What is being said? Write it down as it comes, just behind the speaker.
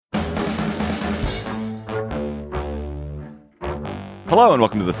Hello and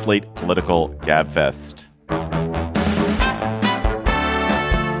welcome to the Slate Political Gabfest.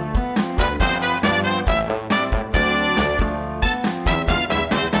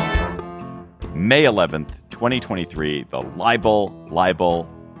 May 11th, 2023, the Liable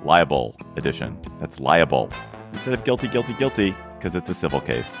edition. That's liable. Instead of guilty, because it's a civil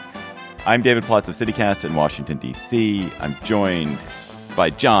case. I'm David Plotz of CityCast in Washington, D.C. I'm joined by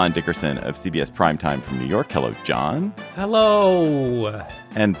John Dickerson of CBS Primetime from New York. Hello, John. Hello.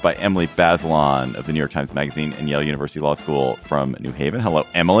 And by Emily Bazelon of the New York Times Magazine and Yale University Law School from New Haven. Hello,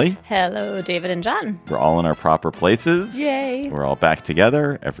 Emily. Hello, David and John. We're all in our proper places. Yay. We're all back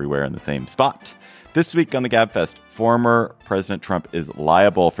together, everywhere in the same spot. This week on the Gabfest, former President Trump is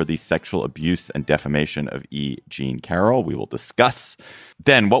liable for the sexual abuse and defamation of E. Jean Carroll. We will discuss.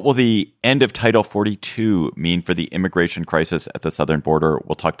 Then, what will the end of Title 42 mean for the immigration crisis at the southern border?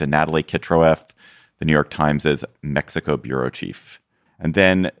 We'll talk to Natalie Kitroeff, the New York Times' Mexico bureau chief. And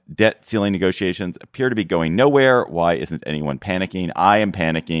then, debt ceiling negotiations appear to be going nowhere. Why isn't anyone panicking? I am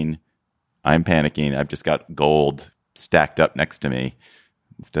panicking. I'm panicking. I've just got gold stacked up next to me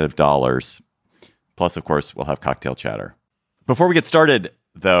instead of dollars. Plus, of course, we'll have cocktail chatter. Before we get started,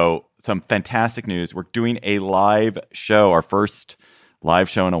 though, some fantastic news. We're doing a live show, our first live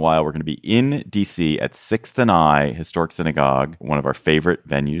show in a while. We're going to be in D.C. at 6th and I, Historic Synagogue, one of our favorite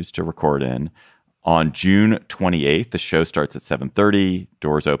venues to record in, on June 28th. The show starts at 7:30.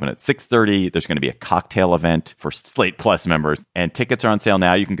 Doors open at 6:30. There's going to be a cocktail event for Slate Plus members. And tickets are on sale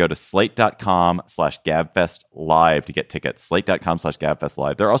now. You can go to slate.com/GabFestLive to get tickets.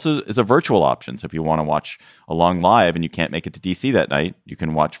 Slate.com/GabFestLive. There also is a virtual option. So if you want to watch along live and you can't make it to DC that night, you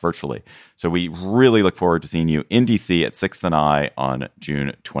can watch virtually. So we really look forward to seeing you in DC at 6th and I on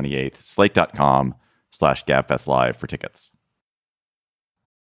June 28th. Slate.com/GabFestLive for tickets.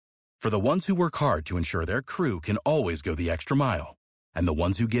 For the ones who work hard to ensure their crew can always go the extra mile, and the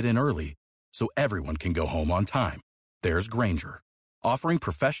ones who get in early so everyone can go home on time, there's Grainger, offering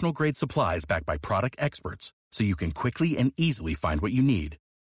professional-grade supplies backed by product experts so you can quickly and easily find what you need.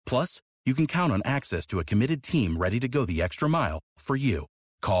 Plus, you can count on access to a committed team ready to go the extra mile for you.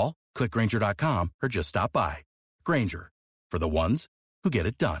 Call, click Grainger.com, or just stop by. Grainger, for the ones who get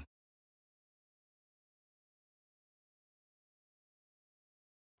it done.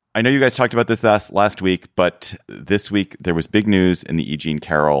 I know you guys talked about this last week, but this week there was big news in the E. Jean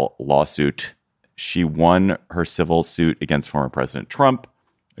Carroll lawsuit. She won her civil suit against former President Trump.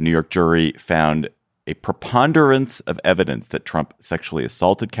 A New York jury found a preponderance of evidence that Trump sexually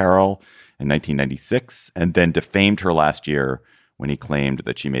assaulted Carroll in 1996 and then defamed her last year when he claimed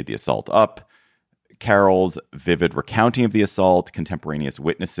that she made the assault up. Carroll's vivid recounting of the assault, contemporaneous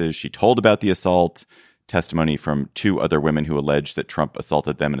witnesses she told about the assault, testimony from two other women who alleged that Trump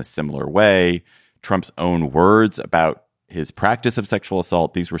assaulted them in a similar way, Trump's own words about his practice of sexual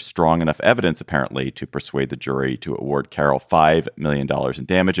assault. These were strong enough evidence, apparently, to persuade the jury to award Carroll $5 million in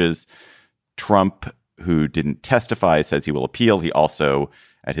damages. Trump, who didn't testify, says he will appeal. He also,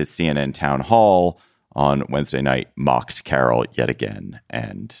 at his CNN town hall on Wednesday night, mocked Carroll yet again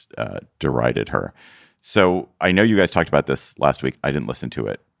and derided her. So I know you guys talked about this last week. I didn't listen to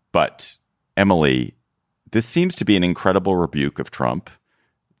it. But Emily, this seems to be an incredible rebuke of Trump,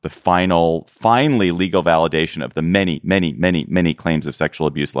 the finally legal validation of the many claims of sexual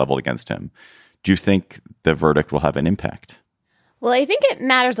abuse leveled against him. Do you think the verdict will have an impact? Well, I think it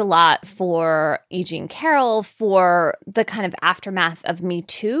matters a lot for E. Jean Carroll, for the kind of aftermath of Me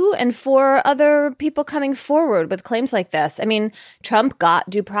Too, and for other people coming forward with claims like this. I mean, Trump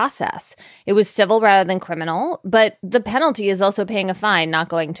got due process. It was civil rather than criminal, but the penalty is also paying a fine, not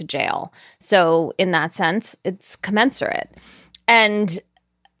going to jail. So in that sense, it's commensurate. And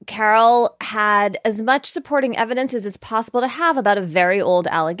Carroll had as much supporting evidence as it's possible to have about a very old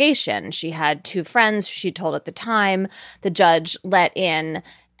allegation. She had two friends she told at the time. The judge let in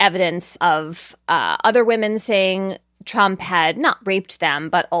evidence of other women saying Trump had not raped them,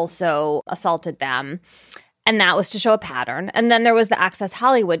 but also assaulted them. And that was to show a pattern. And then there was the Access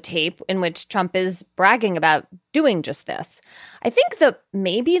Hollywood tape in which Trump is bragging about doing just this. I think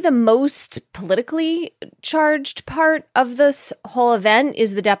maybe the most politically charged part of this whole event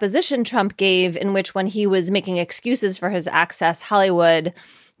is the deposition Trump gave, in which, when he was making excuses for his Access Hollywood,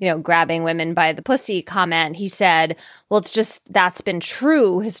 grabbing women by the pussy comment, he said, well, it's just that's been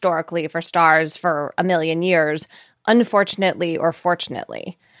true historically for stars for a million years, unfortunately or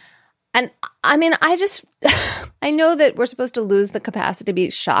fortunately. And I mean, I know that we're supposed to lose the capacity to be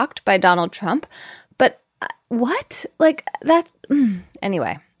shocked by Donald Trump, but what? Like that?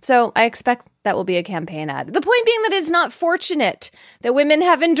 Anyway, so I expect that will be a campaign ad. The point being that it's not fortunate that women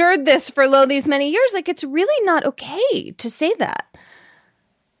have endured this for these many years. Like, it's really not okay to say that.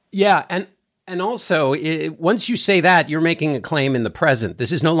 Yeah, and also, once you say that, you're making a claim in the present.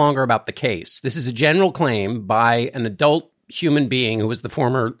 This is no longer about the case. This is a general claim by an adult human being who was the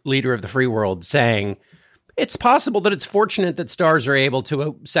former leader of the free world saying, it's possible that it's fortunate that stars are able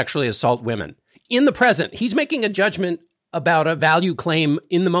to sexually assault women. In the present, he's making a judgment about a value claim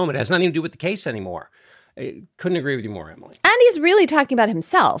in the moment. It has nothing to do with the case anymore. I couldn't agree with you more, Emily. And he's really talking about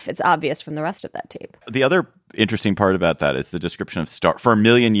himself. It's obvious from the rest of that tape. The other interesting part about that is the description of star. For a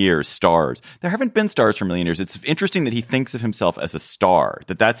million years, stars. There haven't been stars for a million years. It's interesting that he thinks of himself as a star,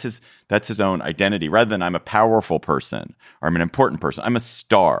 that's his own identity, rather than I'm a powerful person or I'm an important person. I'm a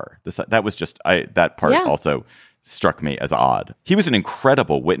star. That was just, that part also struck me as odd. He was an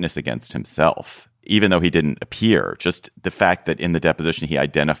incredible witness against himself, even though he didn't appear. Just the fact that in the deposition he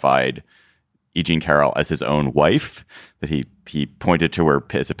identified E. Jean Carroll as his own wife, that he pointed to her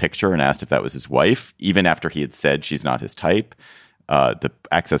as a picture and asked if that was his wife, even after he had said she's not his type. The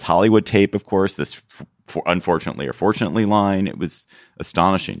Access Hollywood tape, of course, this unfortunately or fortunately line, it was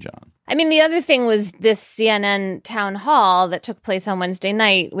astonishing, John. I mean, the other thing was this CNN town hall that took place on Wednesday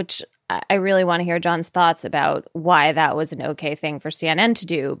night, which I really want to hear John's thoughts about why that was an okay thing for CNN to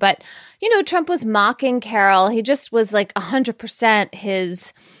do. But, Trump was mocking Carroll. He just was like 100%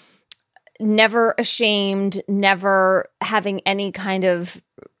 his never ashamed, never having any kind of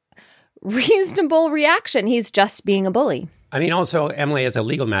reasonable reaction. He's just being a bully. I mean, also, Emily, as a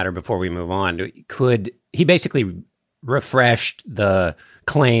legal matter, before we move on, he basically refreshed the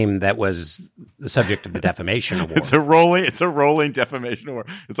claim that was the subject of the defamation award. It's a rolling defamation award.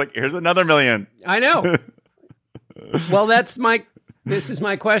 It's like, here's another million. I know. Well, this is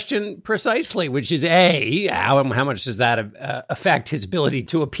my question precisely, which is how much does that affect his ability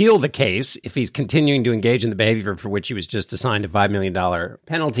to appeal the case if he's continuing to engage in the behavior for which he was just assigned a $5 million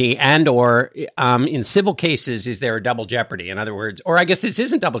penalty, and or in civil cases, is there a double jeopardy? In other words, or I guess this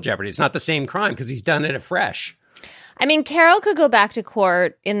isn't double jeopardy. It's not the same crime because he's done it afresh. I mean, Carroll could go back to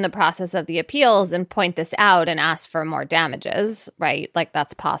court in the process of the appeals and point this out and ask for more damages, right? Like,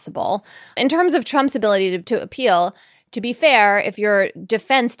 that's possible. In terms of Trump's ability to appeal, to be fair, if your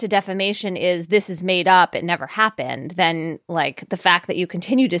defense to defamation is this is made up, it never happened, then like the fact that you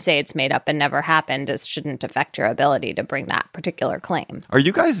continue to say it's made up and never happened shouldn't affect your ability to bring that particular claim. Are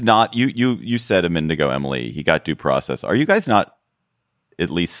you guys not, you said a minute ago, Emily, he got due process. Are you guys not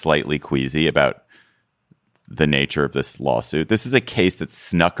at least slightly queasy about the nature of this lawsuit? This is a case that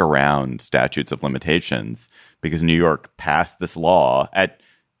snuck around statutes of limitations because New York passed this law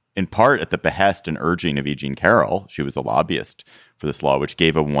in part at the behest and urging of E. Jean Carroll. She was a lobbyist for this law, which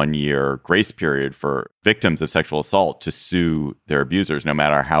gave a 1-year grace period for victims of sexual assault to sue their abusers, no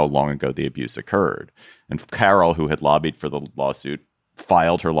matter how long ago the abuse occurred. And Carroll, who had lobbied for the lawsuit,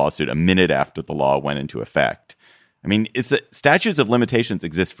 filed her lawsuit a minute after the law went into effect. I mean, statutes of limitations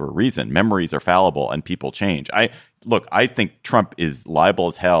exist for a reason. Memories are fallible and people change. I think Trump is liable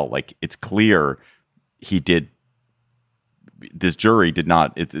as hell. Like, it's clear this jury did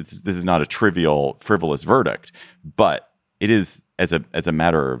not. This is not a trivial, frivolous verdict, but it is as a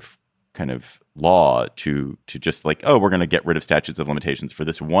matter of kind of law to just like, oh, we're going to get rid of statutes of limitations for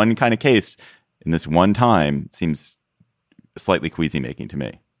this one kind of case in this one time seems slightly queasy making to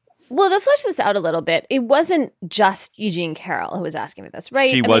me. Well, to flesh this out a little bit, it wasn't just E. Jean Carroll who was asking for this,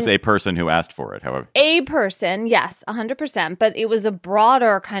 right? She was a person who asked for it, however. A person, yes, 100%. But it was a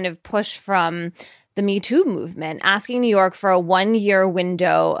broader kind of push from the Me Too movement, asking New York for a 1-year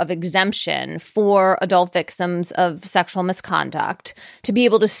window of exemption for adult victims of sexual misconduct to be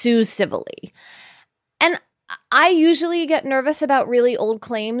able to sue civilly. And I usually get nervous about really old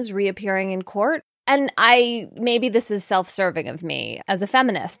claims reappearing in court. And maybe this is self-serving of me as a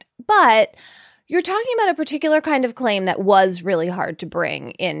feminist, but you're talking about a particular kind of claim that was really hard to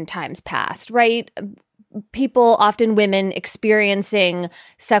bring in times past, right? People, often women, experiencing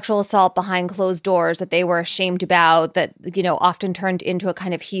sexual assault behind closed doors that they were ashamed about, that, often turned into a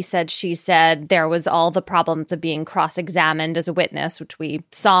kind of he said, she said. There was all the problems of being cross-examined as a witness, which we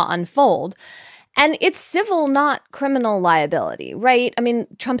saw unfold. And it's civil, not criminal liability, right? I mean,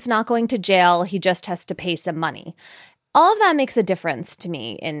 Trump's not going to jail. He just has to pay some money. All of that makes a difference to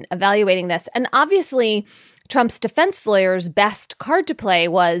me in evaluating this. And obviously, Trump's defense lawyer's best card to play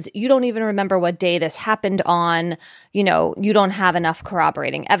was, you don't even remember what day this happened on, you don't have enough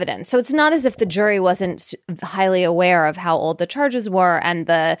corroborating evidence. So it's not as if the jury wasn't highly aware of how old the charges were and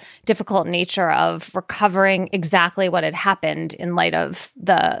the difficult nature of recovering exactly what had happened in light of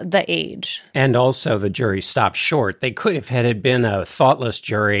the age. And also the jury stopped short. They could have had it been a thoughtless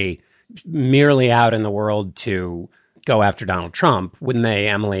jury merely out in the world to go after Donald Trump, wouldn't they,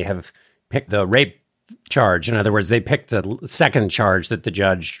 Emily, have picked the rape charge. In other words, they picked the second charge that the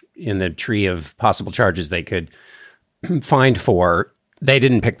judge in the tree of possible charges they could find for. They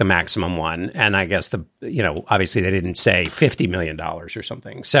didn't pick the maximum one. And I guess obviously they didn't say $50 million or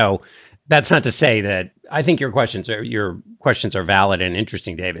something. So that's not to say that I think your questions are valid and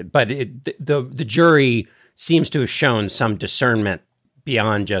interesting, David, but the jury seems to have shown some discernment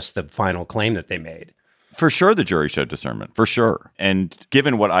beyond just the final claim that they made. For sure, the jury showed discernment, for sure. And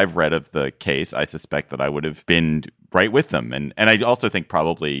given what I've read of the case, I suspect that I would have been right with them. And I also think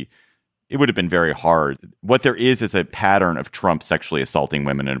probably it would have been very hard. What there is a pattern of Trump sexually assaulting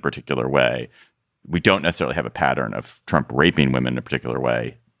women in a particular way. We don't necessarily have a pattern of Trump raping women in a particular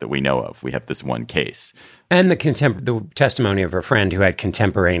way that we know of. We have this one case. And the testimony of her friend who had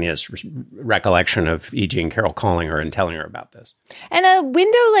contemporaneous recollection of E. Jean Carroll calling her and telling her about this. And a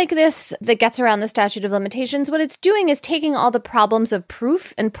window like this that gets around the statute of limitations, what it's doing is taking all the problems of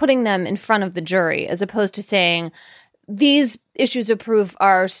proof and putting them in front of the jury, as opposed to saying, these issues of proof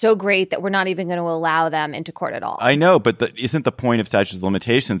are so great that we're not even going to allow them into court at all. I know, but isn't the point of statute of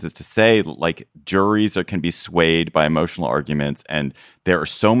limitations is to say, like, juries can be swayed by emotional arguments, and there are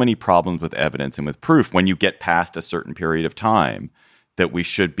so many problems with evidence and with proof when you get past a certain period of time that we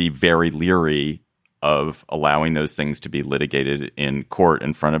should be very leery of allowing those things to be litigated in court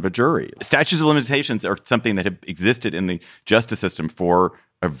in front of a jury. Statutes of limitations are something that have existed in the justice system for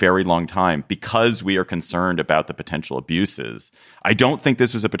a very long time because we are concerned about the potential abuses. I don't think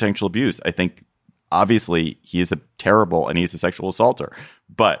this was a potential abuse. I think obviously he is he's a sexual assaulter,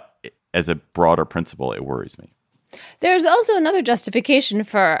 but as a broader principle, it worries me. There's also another justification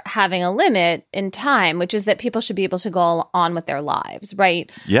for having a limit in time, which is that people should be able to go on with their lives, right?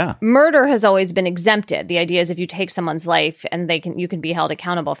 Yeah. Murder has always been exempted. The idea is if you take someone's life and you can be held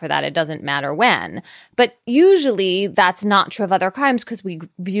accountable for that, it doesn't matter when. But usually that's not true of other crimes because we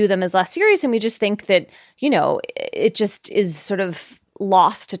view them as less serious and we just think that, it just is sort of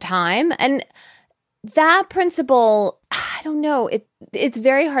lost to time. And that principle, I don't know, it's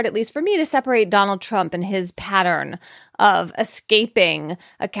very hard, at least for me, to separate Donald Trump and his pattern of escaping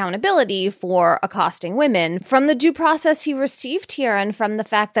accountability for accosting women from the due process he received here and from the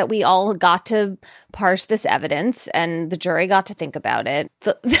fact that we all got to parse this evidence and the jury got to think about it.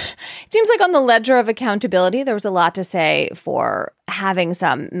 It seems like on the ledger of accountability, there was a lot to say for having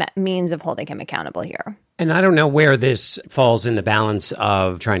some means of holding him accountable here. And I don't know where this falls in the balance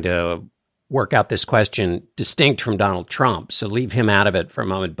of trying to work out this question distinct from Donald Trump, so leave him out of it for a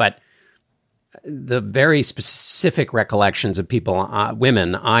moment. But the very specific recollections of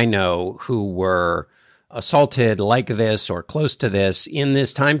women I know who were assaulted like this or close to this in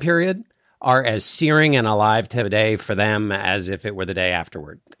this time period are as searing and alive today for them as if it were the day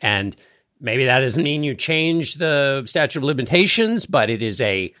afterward. And maybe that doesn't mean you change the statute of limitations, but it's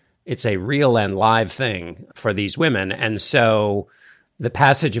a real and live thing for these women. And so the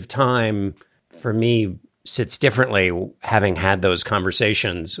passage of time, for me, sits differently having had those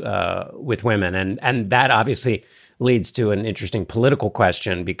conversations with women. And that obviously leads to an interesting political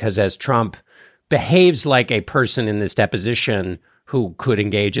question, because as Trump behaves like a person in this deposition who could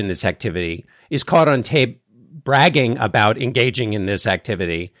engage in this activity, is caught on tape bragging about engaging in this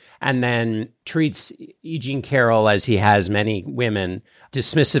activity, and then treats E. Jean Carroll, as he has many women,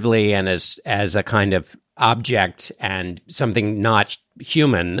 dismissively and as a kind of object and something not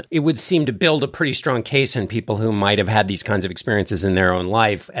human, it would seem to build a pretty strong case in people who might have had these kinds of experiences in their own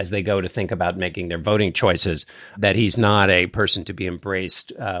life as they go to think about making their voting choices, that he's not a person to be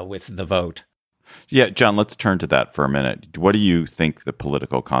embraced with the vote. Yeah, John, let's turn to that for a minute. What do you think the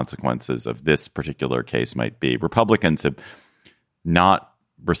political consequences of this particular case might be? Republicans have not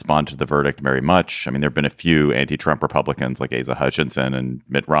responded to the verdict very much. I mean, there have been a few anti-Trump Republicans like Asa Hutchinson and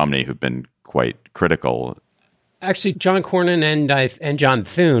Mitt Romney who've been quite critical. Actually, John Cornyn and John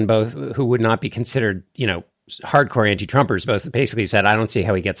Thune, both who would not be considered, hardcore anti-Trumpers, both basically said, I don't see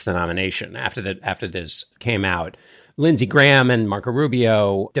how he gets the nomination after this came out. Lindsey Graham and Marco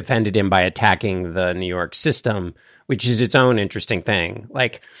Rubio defended him by attacking the New York system, which is its own interesting thing.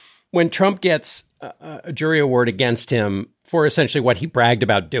 Like, when Trump gets a jury award against him for essentially what he bragged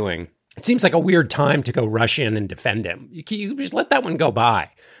about doing, it seems like a weird time to go rush in and defend him. You just let that one go by.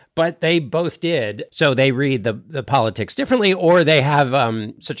 But they both did. So they read the politics differently, or they have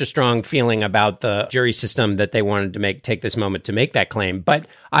such a strong feeling about the jury system that they wanted to take this moment to make that claim. But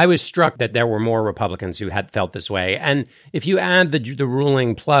I was struck that there were more Republicans who had felt this way. And if you add the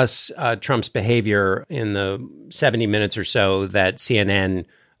ruling plus Trump's behavior in the 70 minutes or so that CNN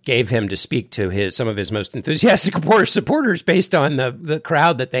gave him to speak to some of his most enthusiastic supporters based on the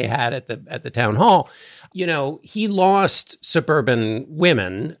crowd that they had at the town hall. He lost suburban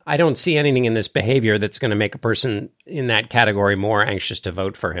women. I don't see anything in this behavior that's going to make a person in that category more anxious to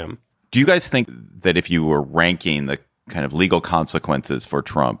vote for him. Do you guys think that if you were ranking the kind of legal consequences for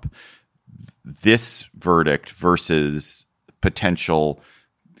Trump, this verdict versus potential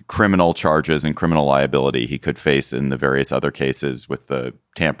criminal charges and criminal liability he could face in the various other cases with the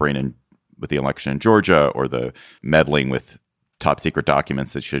tampering with the election in Georgia or the meddling with top secret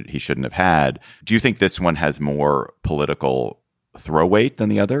documents that he shouldn't have had, do you think this one has more political throw weight than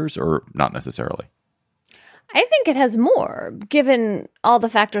the others, or not necessarily? I think it has more, given all the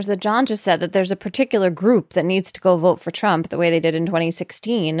factors that John just said, that there's a particular group that needs to go vote for Trump the way they did in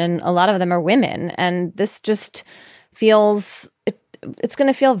 2016, and a lot of them are women, and this just feels it's going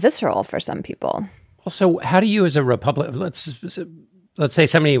to feel visceral for some people. Also, how do you as a Republican, let's say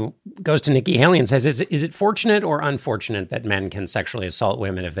somebody goes to Nikki Haley and says, is it fortunate or unfortunate that men can sexually assault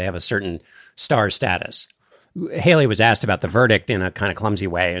women if they have a certain star status? Haley was asked about the verdict in a kind of clumsy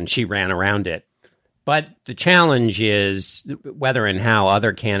way, and she ran around it. But the challenge is whether and how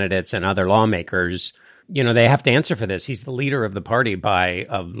other candidates and other lawmakers, they have to answer for this. He's the leader of the party by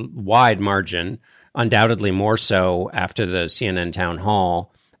a wide margin, undoubtedly more so after the CNN town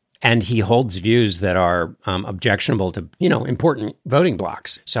hall. And he holds views that are objectionable to, important voting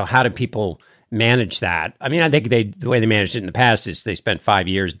blocks. So how do people manage that? I mean, I think the way they managed it in the past is they spent 5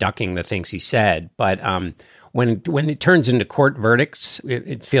 years ducking the things he said. But when it turns into court verdicts,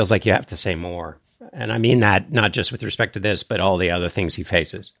 it feels like you have to say more. And I mean that not just with respect to this, but all the other things he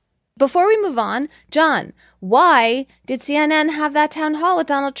faces. Before we move on, John, why did CNN have that town hall with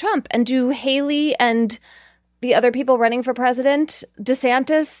Donald Trump? And do Haley and the other people running for president,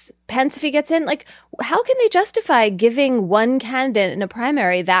 DeSantis, Pence, if he gets in, how can they justify giving one candidate in a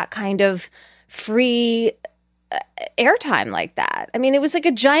primary that kind of free airtime like that? I mean, it was like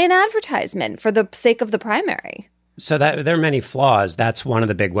a giant advertisement for the sake of the primary. So that there are many flaws. That's one of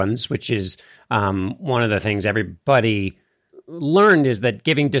the big ones, which is one of the things everybody learned is that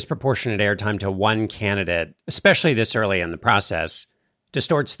giving disproportionate airtime to one candidate, especially this early in the process,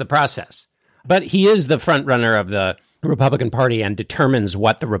 distorts the process. But he is the front runner of the Republican Party and determines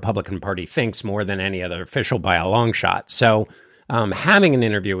what the Republican Party thinks more than any other official by a long shot. So having an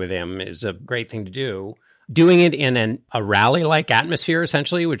interview with him is a great thing to do. Doing it in a rally-like atmosphere,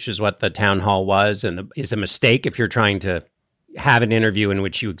 essentially, which is what the town hall was, and is a mistake if you're trying to have an interview in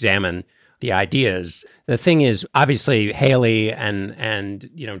which you examine the ideas. The thing is, obviously, Haley and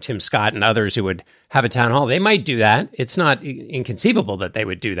Tim Scott and others who would have a town hall, they might do that. It's not inconceivable that they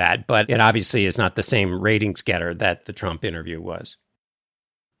would do that, but it obviously is not the same ratings getter that the Trump interview was.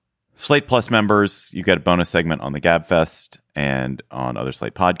 Slate Plus members, you get a bonus segment on the Gabfest, and on other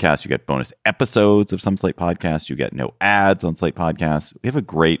Slate podcasts, you get bonus episodes of some Slate podcasts. You get no ads on Slate podcasts. We have a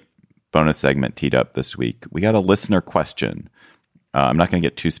great bonus segment teed up this week. We got a listener question. I'm not going to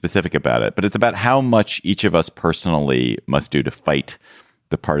get too specific about it, but it's about how much each of us personally must do to fight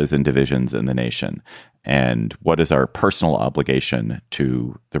the partisan divisions in the nation, and what is our personal obligation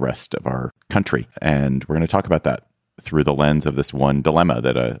to the rest of our country. And we're going to talk about that through the lens of this one dilemma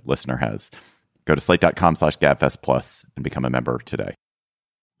that a listener has. Go to slate.com/Gabfest Plus and become a member today.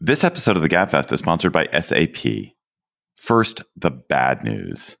 This episode of the Gabfest is sponsored by SAP. First, the bad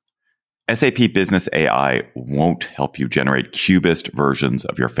news. SAP Business AI won't help you generate cubist versions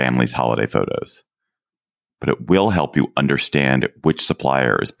of your family's holiday photos, but it will help you understand which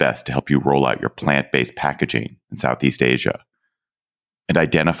supplier is best to help you roll out your plant-based packaging in Southeast Asia, and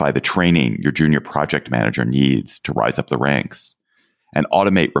identify the training your junior project manager needs to rise up the ranks, and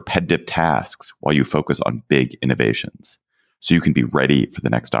automate repetitive tasks while you focus on big innovations so you can be ready for the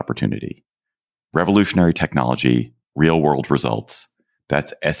next opportunity. Revolutionary technology, real-world results.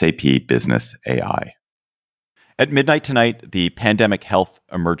 That's SAP Business AI. At midnight tonight, the pandemic health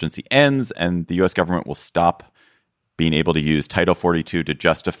emergency ends, and the U.S. government will stop being able to use Title 42 to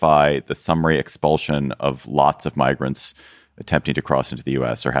justify the summary expulsion of lots of migrants attempting to cross into the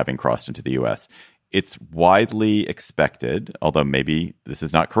U.S. or having crossed into the U.S. It's widely expected, although maybe this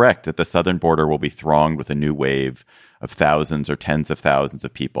is not correct, that the southern border will be thronged with a new wave of thousands or tens of thousands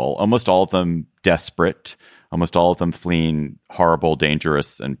of people, almost all of them desperate, almost all of them fleeing horrible,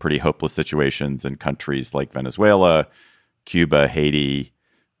 dangerous, and pretty hopeless situations in countries like Venezuela, Cuba, Haiti,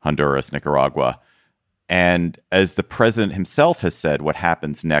 Honduras, Nicaragua. And as the president himself has said, what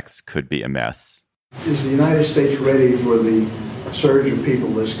happens next could be a mess. Is the United States ready for the surge of people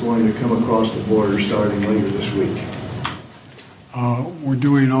that's going to come across the border starting later this week? We're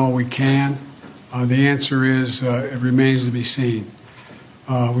doing all we can. The answer is it remains to be seen.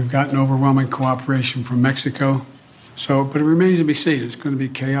 We've gotten overwhelming cooperation from Mexico. But it remains to be seen. It's going to be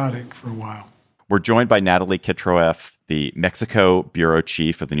chaotic for a while. We're joined by Natalie Kitroeff, the Mexico bureau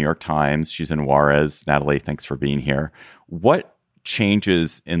chief of the New York Times. She's in Juarez. Natalie, thanks for being here. What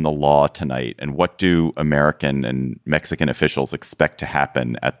changes in the law tonight, and what do American and Mexican officials expect to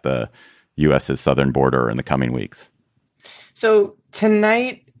happen at the U.S.'s southern border in the coming weeks? So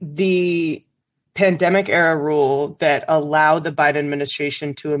tonight, the pandemic era rule that allowed the Biden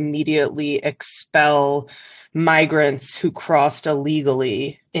administration to immediately expel migrants who crossed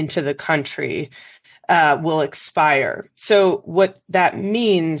illegally into the country will expire. So what that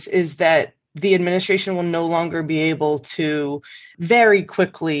means is that the administration will no longer be able to very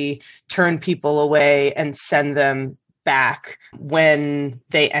quickly turn people away and send them back when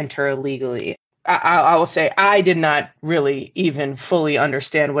they enter illegally. I will say I did not really even fully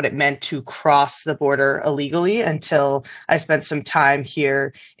understand what it meant to cross the border illegally until I spent some time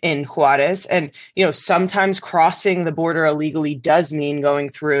here in Juarez. And, sometimes crossing the border illegally does mean going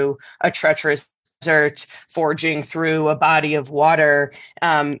through a treacherous desert, forging through a body of water,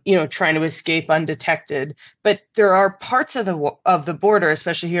 trying to escape undetected. But there are parts of the border,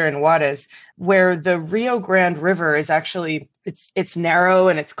 especially here in Juarez, where the Rio Grande River is actually it's narrow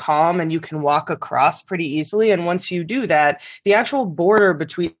and it's calm and you can walk across pretty easily. And once you do that, the actual border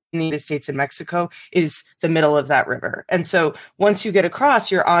between the United States and Mexico is the middle of that river. And so once you get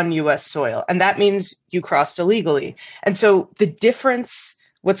across, you're on U.S. soil, and that means you crossed illegally. And so the difference,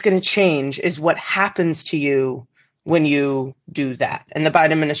 what's going to change is what happens to you when you do that. And the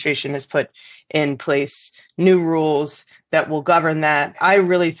Biden administration has put in place new rules that will govern that. I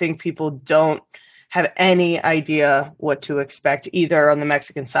really think people don't have any idea what to expect either on the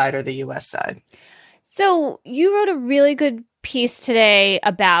Mexican side or the U.S. side. So you wrote a really good piece today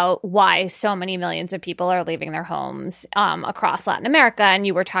about why so many millions of people are leaving their homes across Latin America. And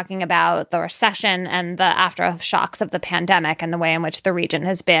you were talking about the recession and the aftershocks of the pandemic and the way in which the region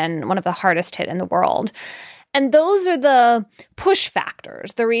has been one of the hardest hit in the world. And those are the push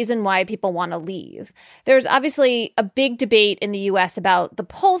factors, the reason why people want to leave. There's obviously a big debate in the U.S. about the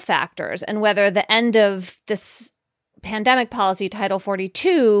pull factors and whether the end of this pandemic policy, Title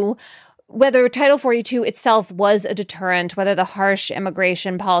 42, whether Title 42 itself was a deterrent, whether the harsh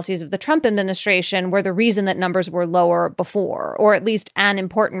immigration policies of the Trump administration were the reason that numbers were lower before, or at least an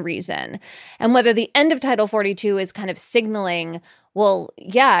important reason, and whether the end of Title 42 is kind of signaling, well,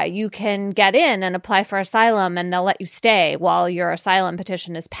 yeah, you can get in and apply for asylum and they'll let you stay while your asylum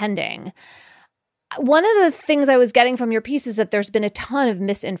petition is pending. One of the things I was getting from your piece is that there's been a ton of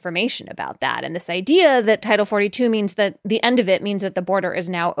misinformation about that. And this idea that Title 42 means that the end of it means that the border is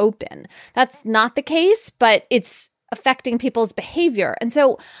now open. That's not the case, but it's affecting people's behavior. And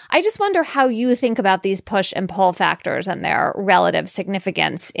so I just wonder how you think about these push and pull factors and their relative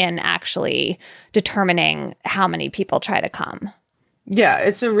significance in actually determining how many people try to come. Yeah,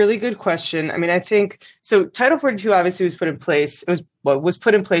 it's a really good question. I mean, I think so. Title 42 obviously was put in place. Was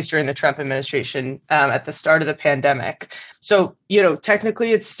put in place during the Trump administration at the start of the pandemic. So,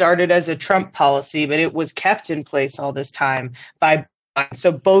 technically it started as a Trump policy, but it was kept in place all this time by.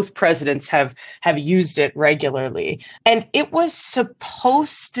 So both presidents have used it regularly, and it was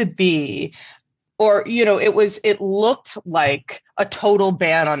supposed to be. Or, it looked like a total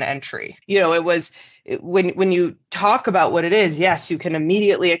ban on entry. It was when you talk about what it is, yes, you can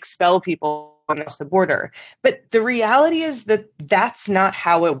immediately expel people across the border. But the reality is that that's not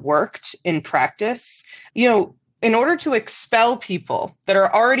how it worked in practice. In order to expel people that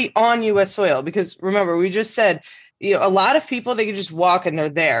are already on U.S. soil, because remember, we just said, a lot of people, they can just walk and they're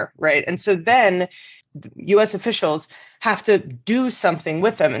there, right? And so then U.S. officials have to do something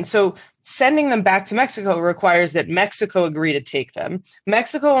with them. And so sending them back to Mexico requires that Mexico agree to take them.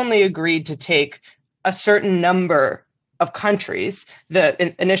 Mexico only agreed to take a certain number of countries.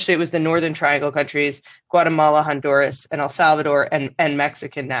 Initially, it was the Northern Triangle countries, Guatemala, Honduras, and El Salvador, and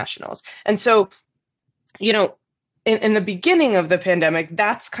Mexican nationals. And so, in the beginning of the pandemic,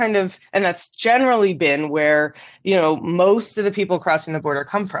 that's generally been where, most of the people crossing the border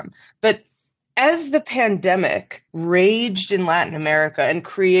come from. But as the pandemic raged in Latin America and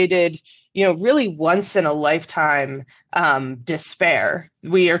created, really once in a lifetime despair,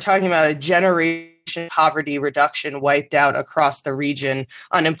 we are talking about a generation poverty reduction wiped out across the region,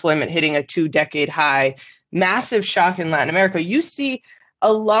 unemployment hitting a 2-decade high, massive shock in Latin America. You see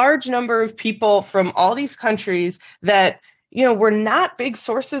a large number of people from all these countries that, were not big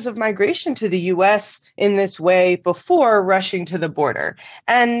sources of migration to the U.S. in this way before rushing to the border.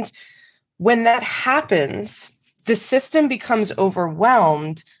 And when that happens, the system becomes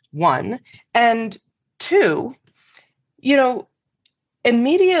overwhelmed, one, and two,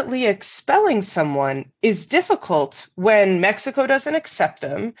 immediately expelling someone is difficult when Mexico doesn't accept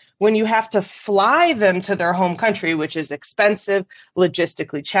them, when you have to fly them to their home country, which is expensive,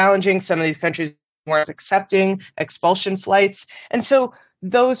 logistically challenging. Some of these countries weren't accepting expulsion flights. And so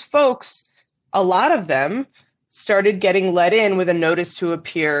those folks, a lot of them, started getting let in with a notice to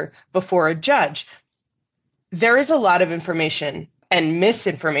appear before a judge. There is a lot of information and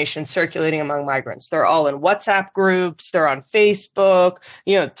misinformation circulating among migrants. They're all in WhatsApp groups, they're on Facebook,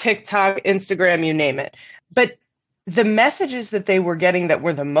 TikTok, Instagram, you name it. But the messages that they were getting that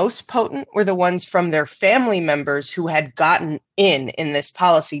were the most potent were the ones from their family members who had gotten in this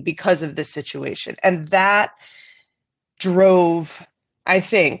policy because of this situation. And that drove, I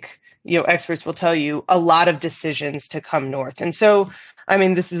think, experts will tell you, a lot of decisions to come north. And so, I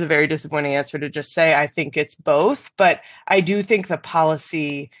mean, this is a very disappointing answer to just say I think it's both, but I do think the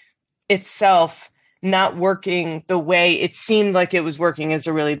policy itself not working the way it seemed like it was working is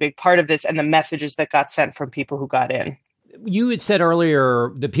a really big part of this, and the messages that got sent from people who got in. You had said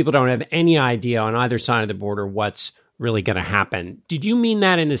earlier that people don't have any idea on either side of the border what's really going to happen. Did you mean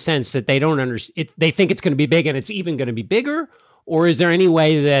that in the sense that they don't understand? They think it's going to be big and it's even going to be bigger? Or is there any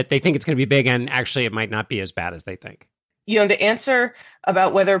way that they think it's going to be big and actually it might not be as bad as they think? The answer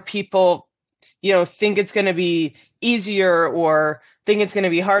about whether people, think it's going to be easier or think it's going to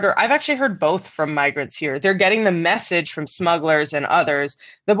be harder, I've actually heard both from migrants here. They're getting the message from smugglers and others,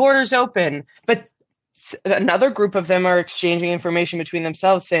 the border's open, but another group of them are exchanging information between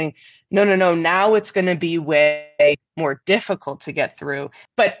themselves saying, no, now it's going to be way more difficult to get through.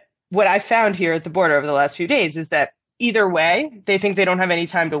 But what I found here at the border over the last few days is that either way, they think they don't have any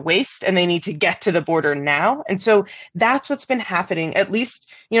time to waste and they need to get to the border now. And so that's what's been happening, at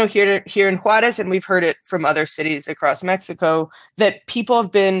least, here in Juarez, and we've heard it from other cities across Mexico, that people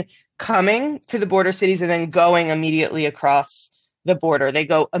have been coming to the border cities and then going immediately across the border. They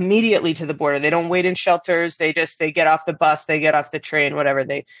go immediately to the border. They don't wait in shelters. They get off the bus, they get off the train, whatever,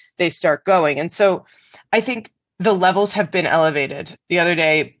 they start going. And so I think the levels have been elevated. The other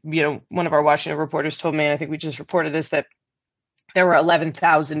day, one of our Washington reporters told me, and I think we just reported this, that there were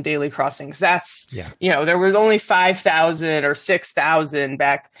 11,000 daily crossings. That's, there was only 5,000 or 6,000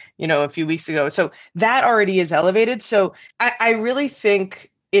 back, a few weeks ago. So that already is elevated. So I really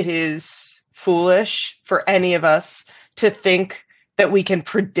think it is foolish for any of us to think that we can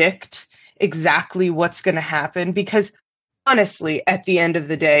predict exactly what's going to happen, because honestly, at the end of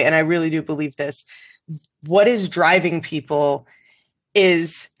the day, and I really do believe this, what is driving people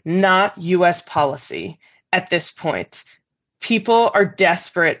is not U.S. policy at this point. People are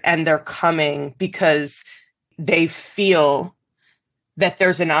desperate and they're coming because they feel that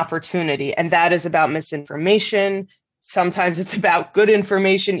there's an opportunity, and that is about misinformation. Sometimes it's about good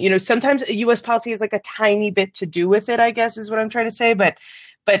information. Sometimes U.S. policy has like a tiny bit to do with it, I guess is what I'm trying to say. But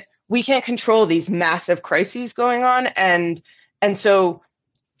we can't control these massive crises going on. And so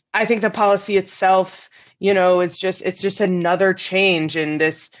I think the policy itself, it's just another change in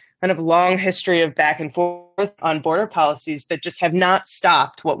this kind of long history of back and forth on border policies that just have not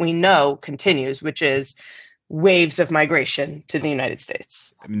stopped what we know continues, which is waves of migration to the United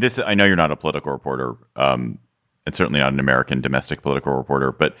States. I mean, I know you're not a political reporter, and certainly not an American domestic political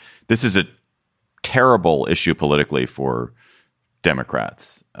reporter, but this is a terrible issue politically for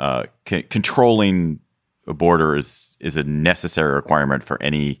Democrats. Controlling a border is a necessary requirement for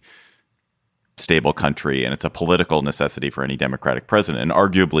any stable country, and it's a political necessity for any Democratic president. And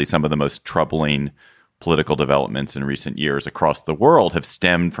arguably, some of the most troubling political developments in recent years across the world have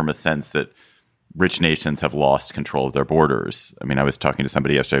stemmed from a sense that rich nations have lost control of their borders. I mean, I was talking to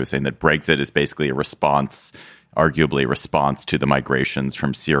somebody yesterday who was saying that Brexit is basically a response, arguably a response to the migrations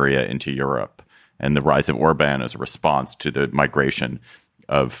from Syria into Europe, and the rise of Orban as a response to the migration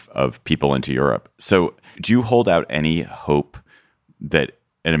of people into Europe. So do you hold out any hope that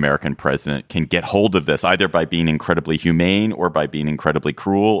an American president can get hold of this, either by being incredibly humane or by being incredibly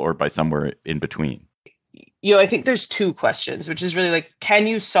cruel or by somewhere in between? I think there's two questions, which is really like, can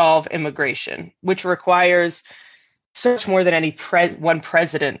you solve immigration, which requires so much more than any one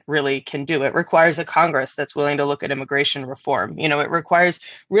president really can do. It requires a Congress that's willing to look at immigration reform. It requires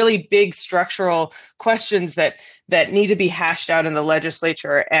really big structural questions that need to be hashed out in the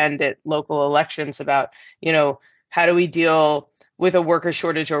legislature and at local elections about, how do we deal with a worker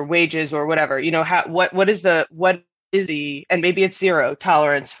shortage or wages or whatever, what is the, and maybe it's zero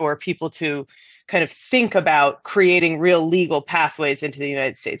tolerance for people to kind of think about creating real legal pathways into the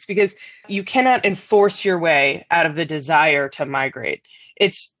United States, because you cannot enforce your way out of the desire to migrate.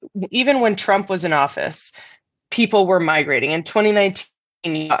 It's even when Trump was in office, people were migrating. In 2019,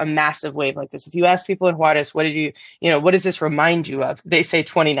 a massive wave like this. If you ask people in Juarez, what does this remind you of? They say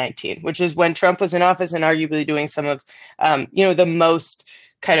 2019, which is when Trump was in office and arguably doing some of, the most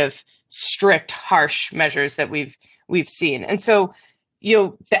kind of strict, harsh measures that we've seen. And so,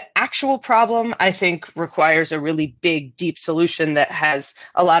 the actual problem, I think, requires a really big, deep solution that has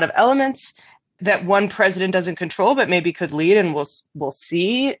a lot of elements that one president doesn't control, but maybe could lead, and we'll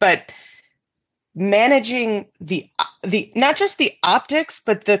see. But managing the not just the optics,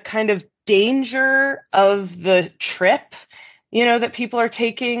 but the kind of danger of the trip, that people are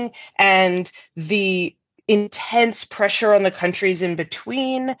taking, and the intense pressure on the countries in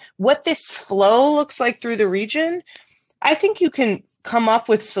between, what this flow looks like through the region, I think you can come up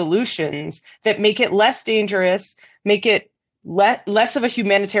with solutions that make it less dangerous, make it less of a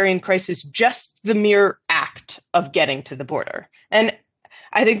humanitarian crisis, just the mere act of getting to the border. And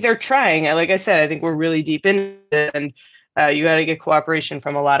I think they're trying. Like I said, I think we're really deep in it, and you got to get cooperation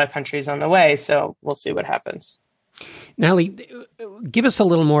from a lot of countries on the way. So we'll see what happens. Natalie, give us a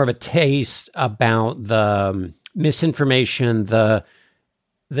little more of a taste about the misinformation, the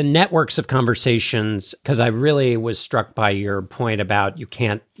networks of conversations, because I really was struck by your point about you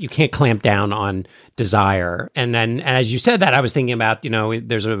can't clamp down on desire. And then, and as you said that, I was thinking about,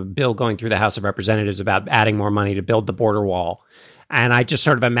 there's a bill going through the House of Representatives about adding more money to build the border wall. And I just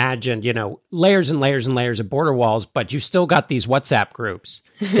sort of imagined, layers and layers and layers of border walls, but you still got these WhatsApp groups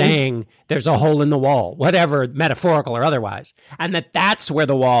saying there's a hole in the wall, whatever, metaphorical or otherwise, and that's where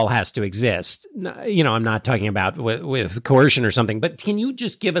the wall has to exist. I'm not talking about with coercion or something, but can you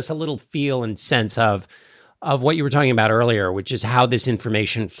just give us a little feel and sense of what you were talking about earlier, which is how this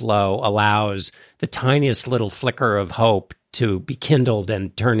information flow allows the tiniest little flicker of hope to be kindled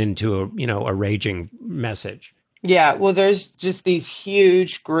and turn into a raging message? Yeah, well, there's just these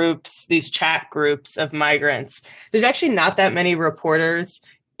huge groups, these chat groups of migrants. There's actually not that many reporters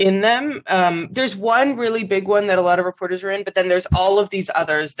in them. There's one really big one that a lot of reporters are in, but then there's all of these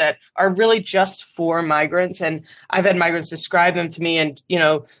others that are really just for migrants. And I've had migrants describe them to me, and,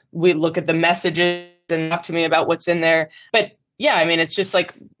 we look at the messages and talk to me about what's in there. But yeah, I mean, it's just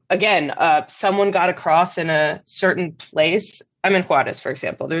like, again, someone got across in a certain place. I'm in Juarez, for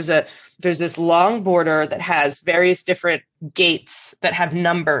example. There's this long border that has various different gates that have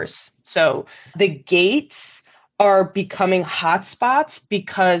numbers. So the gates are becoming hotspots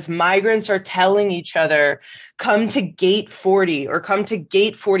because migrants are telling each other, come to gate 40 or come to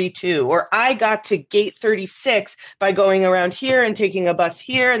gate 42, or I got to gate 36 by going around here and taking a bus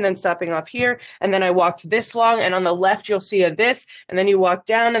here and then stopping off here. And then I walked this long, and on the left, you'll see this. And then you walk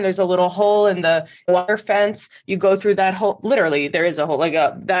down and there's a little hole in the wire fence. You go through that hole. Literally, there is a hole like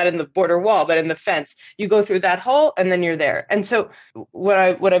that in the border wall, but in the fence, you go through that hole and then you're there. And so what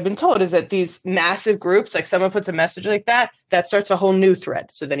I've been told is that these massive groups, like someone puts a message like that starts a whole new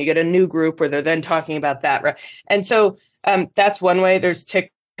thread. So then you get a new group where they're then talking about that. Right? And so that's one way. There's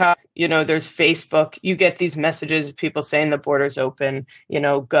TikTok, there's Facebook. You get these messages of people saying the border's open,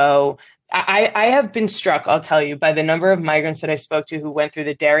 go. I have been struck, I'll tell you, by the number of migrants that I spoke to who went through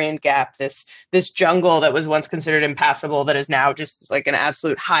the Darien Gap, this jungle that was once considered impassable that is now just like an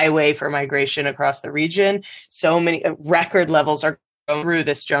absolute highway for migration across the region. So many record levels are going through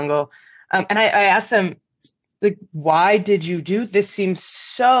this jungle. And I asked them, like, why did you do this? Seems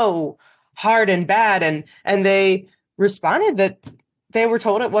so hard and bad. And they responded that they were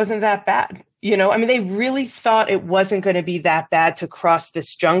told it wasn't that bad. They really thought it wasn't going to be that bad to cross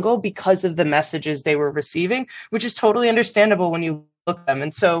this jungle because of the messages they were receiving, which is totally understandable when you look at them.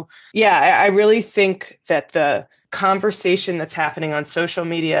 And so, yeah, I really think that the conversation that's happening on social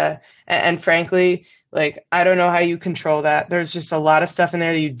media, and frankly, like, I don't know how you control that. There's just a lot of stuff in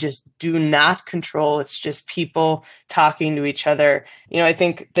there that you just do not control. It's just people talking to each other. I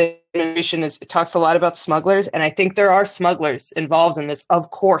think the administration talks a lot about smugglers, and I think there are smugglers involved in this.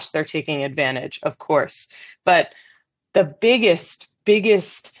 Of course, they're taking advantage, of course. But the biggest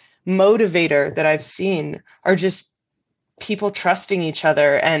motivator that I've seen are just people trusting each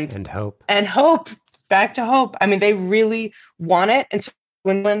other and hope. And hope. Back to hope. I mean, they really want it. And so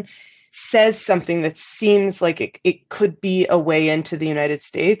when one says something that seems like it could be a way into the United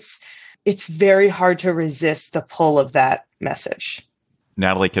States, it's very hard to resist the pull of that message.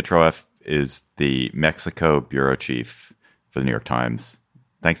 Natalie Kitroeff is the Mexico bureau chief for the New York Times.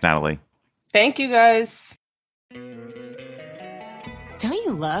 Thanks, Natalie. Thank you, guys. Don't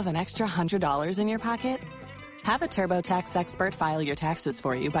you love an extra $100 in your pocket? Have a TurboTax expert file your taxes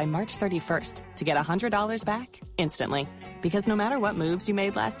for you by March 31st to get $100 back instantly. Because no matter what moves you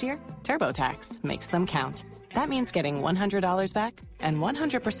made last year, TurboTax makes them count. That means getting $100 back and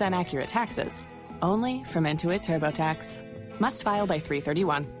 100% accurate taxes only from Intuit TurboTax. Must file by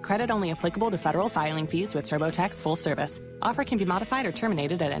 3/31. Credit only applicable to federal filing fees with TurboTax full service. Offer can be modified or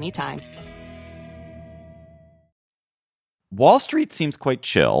terminated at any time. Wall Street seems quite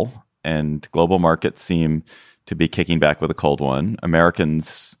chill, and global markets seem to be kicking back with a cold one.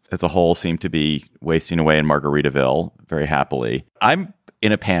 Americans as a whole seem to be wasting away in Margaritaville very happily. I'm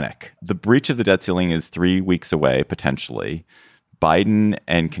in a panic. The breach of the debt ceiling is 3 weeks away, potentially. Biden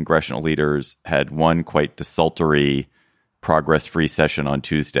and congressional leaders had one quite desultory progress-free session on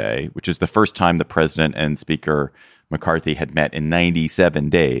Tuesday, which is the first time the president and Speaker McCarthy had met in 97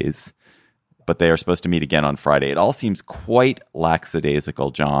 days. But they are supposed to meet again on Friday. It all seems quite lackadaisical,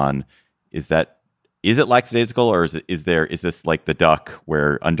 John. Is it lackadaisical, or is this like the duck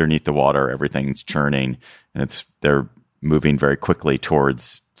where underneath the water everything's churning and they're moving very quickly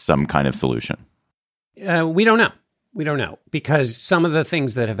towards some kind of solution? We don't know. We don't know, because some of the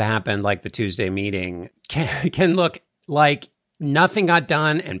things that have happened, like the Tuesday meeting, can look like nothing got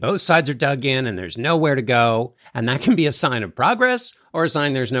done and both sides are dug in and there's nowhere to go. And that can be a sign of progress or a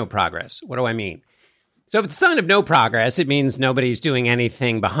sign there's no progress. What do I mean? So if it's a sign of no progress, it means nobody's doing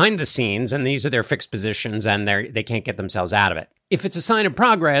anything behind the scenes and these are their fixed positions and they can't get themselves out of it. If it's a sign of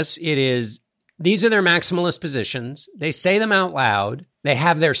progress, it is these are their maximalist positions. They say them out loud. They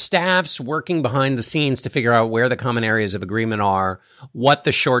have their staffs working behind the scenes to figure out where the common areas of agreement are, what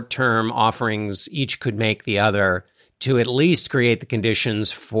the short-term offerings each could make the other, to at least create the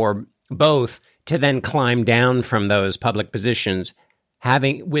conditions for both to then climb down from those public positions,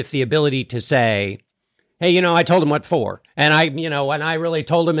 with the ability to say, hey, I told him what for. And I really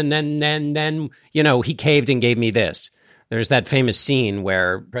told him, and then he caved and gave me this. There's that famous scene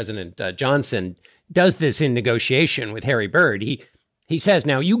where President Johnson does this in negotiation with Harry Byrd. He says,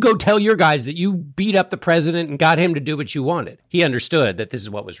 now you go tell your guys that you beat up the president and got him to do what you wanted. He understood that this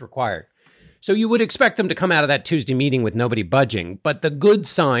is what was required. So you would expect them to come out of that Tuesday meeting with nobody budging. But the good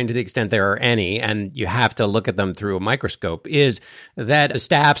sign, to the extent there are any, and you have to look at them through a microscope, is that the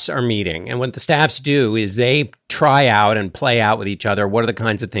staffs are meeting. And what the staffs do is they try out and play out with each other what are the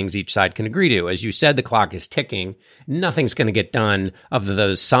kinds of things each side can agree to. As you said, the clock is ticking. Nothing's going to get done of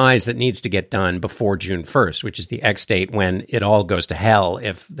the size that needs to get done before June 1st, which is the X date when it all goes to hell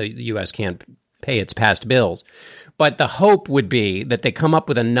if the U.S. can't pay its past bills. But the hope would be that they come up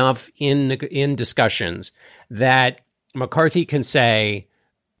with enough in discussions that McCarthy can say,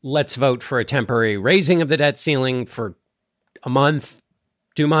 let's vote for a temporary raising of the debt ceiling for a month,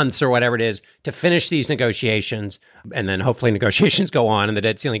 2 months, or whatever it is, to finish these negotiations. And then hopefully negotiations go on and the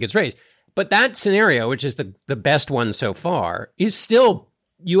debt ceiling gets raised. But that scenario, which is the best one so far, is still,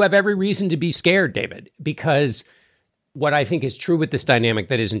 you have every reason to be scared, David, because what I think is true with this dynamic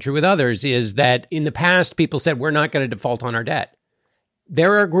that isn't true with others is that in the past, people said, we're not going to default on our debt.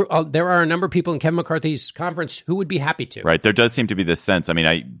 There are a number of people in Kevin McCarthy's conference who would be happy to. Right. There does seem to be this sense. I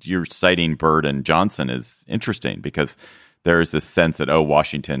mean, you're citing Byrd and Johnson is interesting because there is this sense that,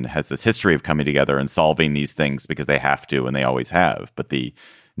 Washington has this history of coming together and solving these things because they have to and they always have. But the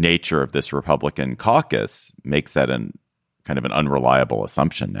nature of this Republican caucus makes that kind of an unreliable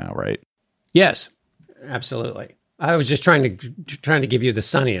assumption now, right? Yes, absolutely. I was just trying to give you the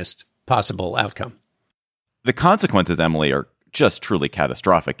sunniest possible outcome. The consequences, Emily, are just truly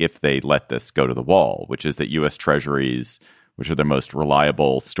catastrophic if they let this go to the wall, which is that U.S. Treasuries, which are the most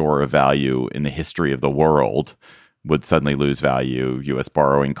reliable store of value in the history of the world, would suddenly lose value. U.S.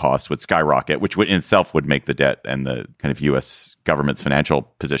 borrowing costs would skyrocket, which in itself would make the debt and the kind of U.S. government's financial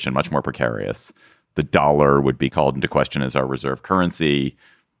position much more precarious. The dollar would be called into question as our reserve currency.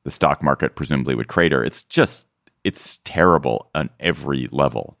 The stock market presumably would crater. It's terrible on every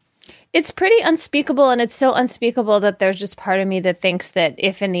level. It's pretty unspeakable, and it's so unspeakable that there's just part of me that thinks that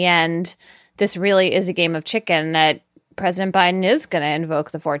if in the end this really is a game of chicken, that President Biden is going to invoke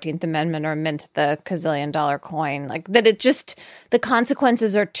the 14th Amendment or mint the gazillion-dollar coin. Like that the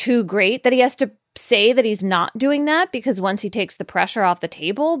consequences are too great that he has to say that he's not doing that, because once he takes the pressure off the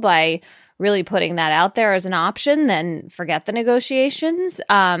table by really putting that out there as an option, then forget the negotiations.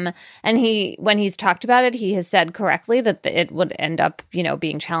 And when he's talked about it, he has said correctly that it would end up,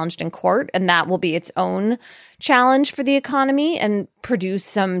 being challenged in court, and that will be its own challenge for the economy and produce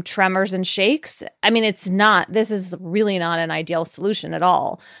some tremors and shakes. I mean, this is really not an ideal solution at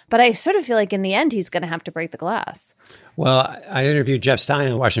all. But I sort of feel like in the end, he's going to have to break the glass. Well, I interviewed Jeff Stein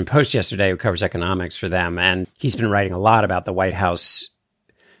in the Washington Post yesterday, who covers economics for them, and he's been writing a lot about the White House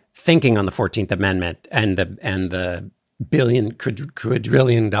thinking on the 14th Amendment and the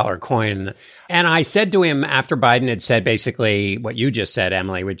quadrillion dollar coin. And I said to him after Biden had said basically what you just said,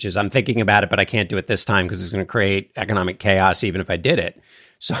 Emily, which is, I'm thinking about it, but I can't do it this time because it's going to create economic chaos even if I did it.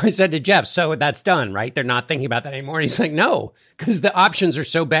 So I said to Jeff, so that's done, right? They're not thinking about that anymore. And he's like, no, because the options are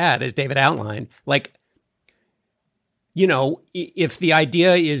so bad, as David outlined. Like, you know, if the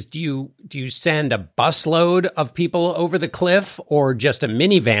idea is, do you send a busload of people over the cliff or just a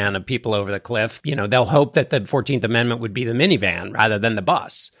minivan of people over the cliff? You know, they'll hope that the 14th Amendment would be the minivan rather than the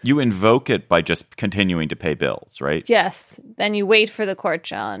bus. You invoke it by just continuing to pay bills, right? Yes. Then you wait for the court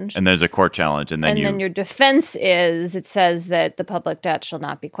challenge. And there's a court challenge. And then your defense is, it says that the public debt shall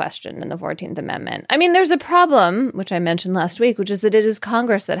not be questioned in the 14th Amendment. I mean, there's a problem, which I mentioned last week, which is that it is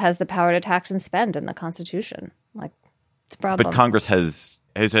Congress that has the power to tax and spend in the Constitution. Like, it's a problem. But Congress has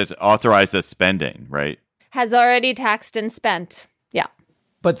authorized this spending, right? Has already taxed and spent. Yeah.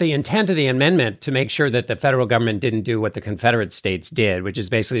 But the intent of the amendment to make sure that the federal government didn't do what the Confederate states did, which is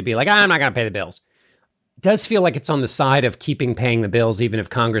basically be like, I'm not going to pay the bills, does feel like it's on the side of keeping paying the bills, even if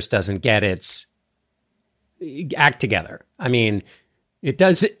Congress doesn't get its act together. I mean, it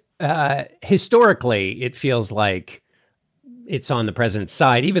does, historically, it feels like it's on the president's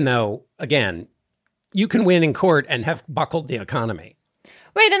side, even though, again, you can win in court and have buckled the economy.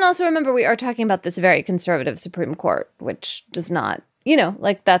 Right. And also remember, we are talking about this very conservative Supreme Court, which does not, you know,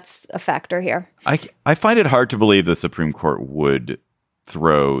 like that's a factor here. I find it hard to believe the Supreme Court would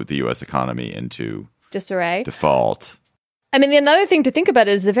throw the U.S. economy into disarray, default. I mean, another thing to think about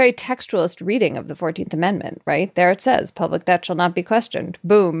is a very textualist reading of the 14th Amendment, right? There it says, public debt shall not be questioned.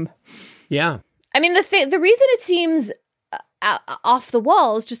 Boom. Yeah. I mean, the reason it seems off the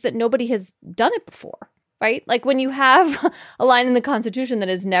wall is just that nobody has done it before, right? Like when you have a line in the Constitution that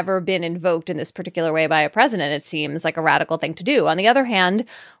has never been invoked in this particular way by a president, it seems like a radical thing to do. On the other hand,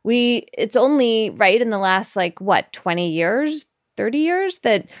 it's only right in the last 20 years, 30 years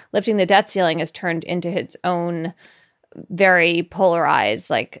that lifting the debt ceiling has turned into its own very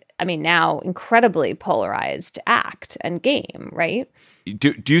polarized, now incredibly polarized act and game, right?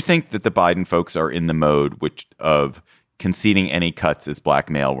 Do you think that the Biden folks are in the mode of conceding any cuts is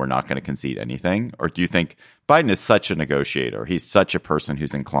blackmail, we're not going to concede anything? Or do you think Biden is such a negotiator, he's such a person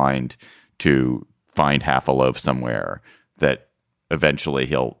who's inclined to find half a loaf somewhere, that eventually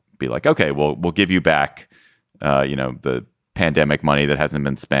he'll be like, okay, we'll give you back the pandemic money that hasn't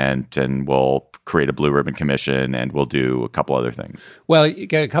been spent, and we'll create a blue ribbon commission, and we'll do a couple other things? Well, you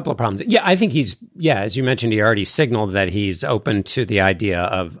got a couple of problems. Yeah, I think as you mentioned, he already signaled that he's open to the idea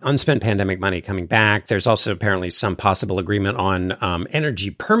of unspent pandemic money coming back. There's also apparently some possible agreement on energy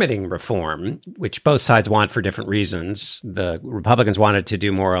permitting reform, which both sides want for different reasons. The Republicans wanted to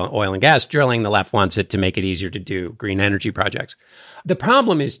do more oil and gas drilling. The left wants it to make it easier to do green energy projects. The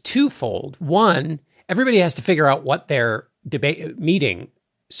problem is twofold. One, everybody has to figure out what their meeting.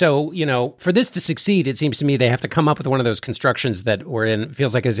 So, for this to succeed, it seems to me they have to come up with one of those constructions that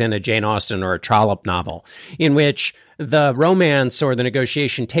feels like is in a Jane Austen or a Trollope novel, in which the romance or the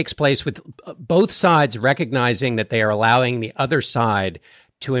negotiation takes place with both sides recognizing that they are allowing the other side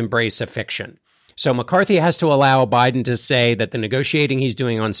to embrace a fiction. So McCarthy has to allow Biden to say that the negotiating he's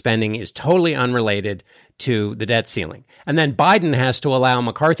doing on spending is totally unrelated to the debt ceiling. And then Biden has to allow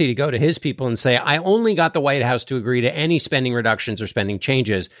McCarthy to go to his people and say, I only got the White House to agree to any spending reductions or spending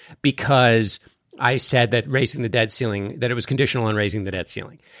changes because I said that raising the debt ceiling, that it was conditional on raising the debt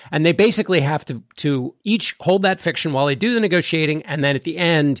ceiling. And they basically have to each hold that fiction while they do the negotiating, and then at the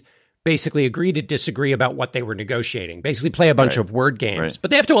end basically agree to disagree about what they were negotiating, basically play a bunch of word games. Right.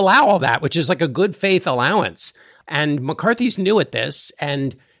 But they have to allow all that, which is like a good faith allowance. And McCarthy's new at this.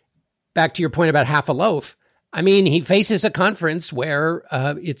 And back to your point about half a loaf, I mean, he faces a conference where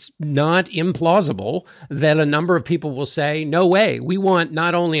it's not implausible that a number of people will say, no way, we want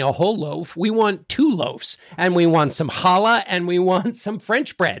not only a whole loaf, we want 2 loaves, and we want some challah, and we want some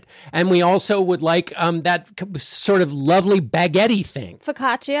French bread. And we also would like that sort of lovely baguette thing.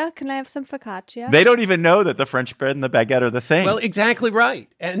 Focaccia. Can I have some focaccia? They don't even know that the French bread and the baguette are the same. Well, exactly right.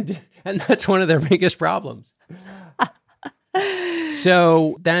 And that's one of their biggest problems.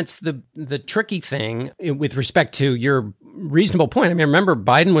 So that's the tricky thing with respect to your reasonable point. I mean, remember,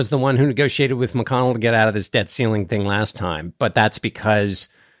 Biden was the one who negotiated with McConnell to get out of this debt ceiling thing last time, but that's because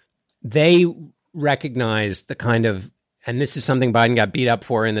they recognized the kind of, and this is something Biden got beat up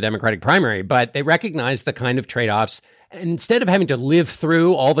for in the Democratic primary, but they recognized the kind of trade-offs. And instead of having to live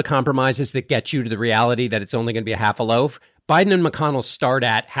through all the compromises that get you to the reality that it's only going to be a half a loaf, Biden and McConnell start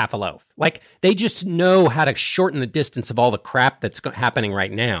at half a loaf. Like, they just know how to shorten the distance of all the crap that's happening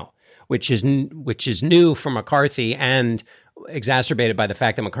right now, which is new for McCarthy and exacerbated by the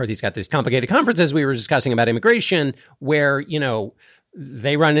fact that McCarthy's got this complicated conference, as we were discussing, about immigration, where,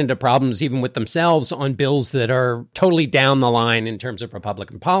 they run into problems even with themselves on bills that are totally down the line in terms of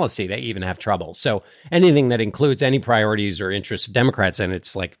Republican policy. They even have trouble. So anything that includes any priorities or interests of Democrats, and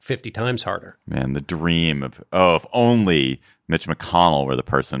it's like 50 times harder. Man, the dream of, if only Mitch McConnell were the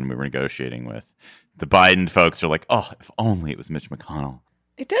person we were negotiating with. The Biden folks are like, if only it was Mitch McConnell.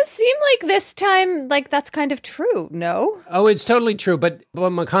 It does seem like this time, like that's kind of true, no? Oh, it's totally true, but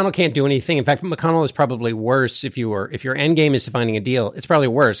McConnell can't do anything. In fact, McConnell is probably worse if your end game is to finding a deal. It's probably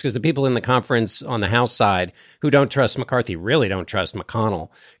worse because the people in the conference on the House side who don't trust McCarthy really don't trust McConnell.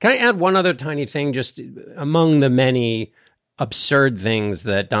 Can I add one other tiny thing just among the many absurd things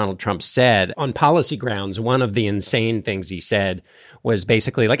that Donald Trump said on policy grounds? One of the insane things he said was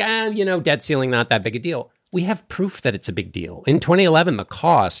basically like, debt ceiling, not that big a deal. We have proof that it's a big deal. In 2011, the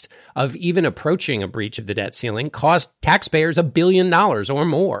cost of even approaching a breach of the debt ceiling cost taxpayers $1 billion or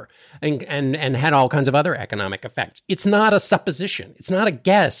more and had all kinds of other economic effects. It's not a supposition. It's not a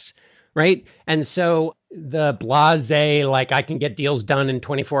guess, right? And so the blasé, like I can get deals done in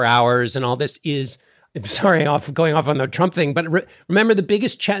 24 hours and all this is, I'm sorry, going off on the Trump thing, but remember the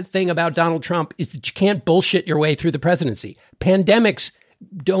biggest thing about Donald Trump is that you can't bullshit your way through the presidency. Pandemics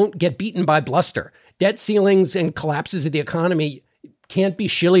don't get beaten by bluster. Debt ceilings and collapses of the economy can't be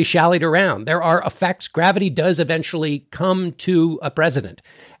shilly-shallied around. There are effects. Gravity does eventually come to a president.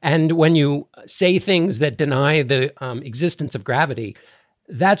 And when you say things that deny the existence of gravity,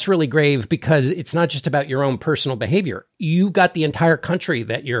 that's really grave because it's not just about your own personal behavior. You got the entire country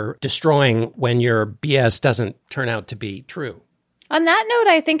that you're destroying when your BS doesn't turn out to be true. On that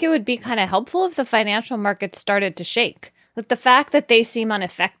note, I think it would be kind of helpful if the financial markets started to shake. Like the fact that they seem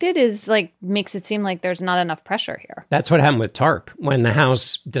unaffected is like makes it seem like there's not enough pressure here. That's what happened with TARP. When the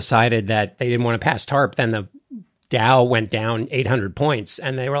House decided that they didn't want to pass TARP, then the Dow went down 800 points.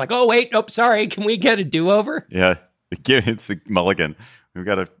 And they were like, sorry, can we get a do-over? Yeah, it's a mulligan. We've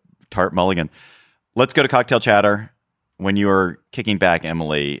got a TARP mulligan. Let's go to cocktail chatter. When you are kicking back,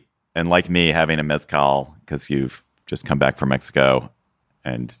 Emily, and like me, having a mezcal because you've just come back from Mexico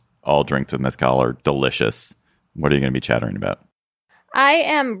and all drinks with mezcal are delicious. What are you going to be chattering about? I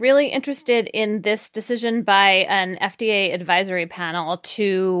am really interested in this decision by an FDA advisory panel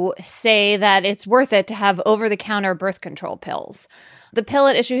to say that it's worth it to have over-the-counter birth control pills. The pill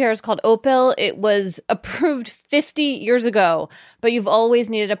at issue here is called Opill. It was approved 50 years ago, but you've always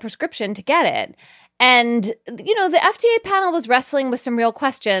needed a prescription to get it. And, the FDA panel was wrestling with some real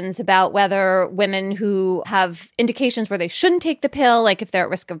questions about whether women who have indications where they shouldn't take the pill, like if they're at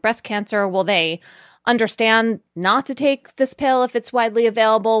risk of breast cancer, will they understand not to take this pill if it's widely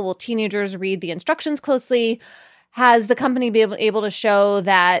available? Will teenagers read the instructions closely? Has the company been able to show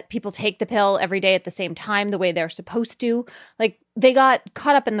that people take the pill every day at the same time the way they're supposed to? Like, they got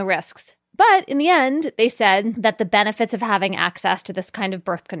caught up in the risks. But in the end, they said that the benefits of having access to this kind of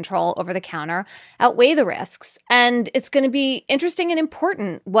birth control over the counter outweigh the risks. And it's going to be interesting and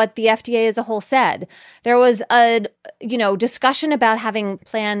important what the FDA as a whole said. There was a, discussion about having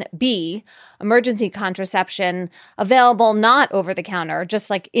Plan B, emergency contraception, available not over the counter, just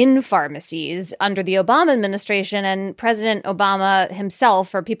like in pharmacies under the Obama administration. And President Obama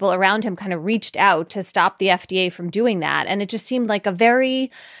himself or people around him kind of reached out to stop the FDA from doing that. And it just seemed like a very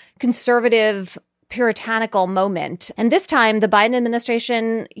conservative, puritanical moment. And this time, the Biden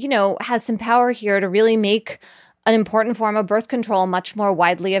administration, has some power here to really make an important form of birth control much more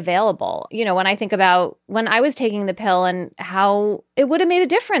widely available. When I think about when I was taking the pill and how it would have made a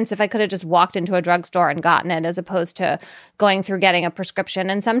difference if I could have just walked into a drugstore and gotten it as opposed to going through getting a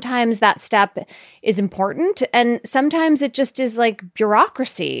prescription. And sometimes that step is important. And sometimes it just is like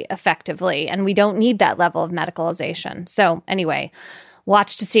bureaucracy effectively. And we don't need that level of medicalization. So anyway,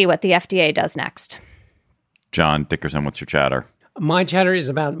 watch to see what the FDA does next. John Dickerson, what's your chatter? My chatter is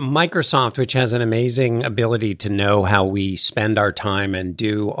about Microsoft, which has an amazing ability to know how we spend our time and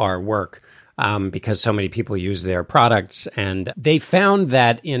do our work because so many people use their products. And they found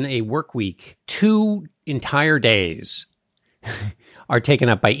that in a work week, 2 entire days are taken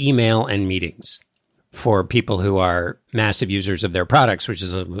up by email and meetings for people who are massive users of their products, which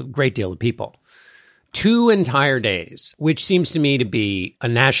is a great deal of people. 2 entire days, which seems to me to be a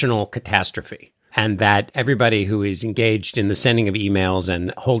national catastrophe, and that everybody who is engaged in the sending of emails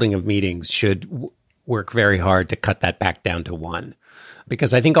and holding of meetings should work very hard to cut that back down to 1.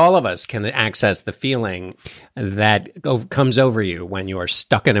 Because I think all of us can access the feeling that comes over you when you are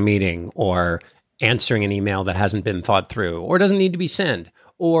stuck in a meeting or answering an email that hasn't been thought through or doesn't need to be sent,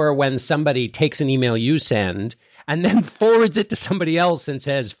 or when somebody takes an email you send and then forwards it to somebody else and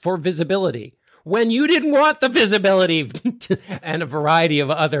says, for visibility, when you didn't want the visibility, and a variety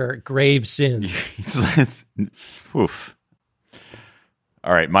of other grave sins. Oof.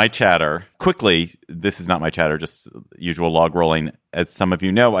 All right, my chatter. Quickly, this is not my chatter, just usual log rolling. As some of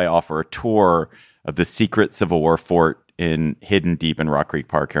you know, I offer a tour of the secret Civil War fort hidden deep in Rock Creek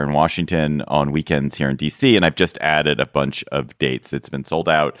Park here in Washington on weekends here in D.C., and I've just added a bunch of dates. It's been sold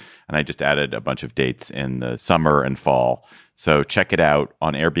out, and I just added a bunch of dates in the summer and fall. So check it out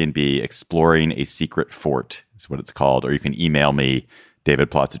on Airbnb. Exploring a Secret Fort is what it's called, or you can email me,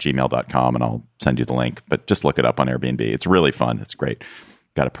 davidplotz@gmail.com, and I'll send you the link. But just look it up on Airbnb. It's really fun. It's great.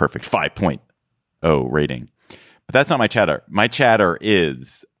 Got a perfect 5.0 rating. But that's not my chatter. My chatter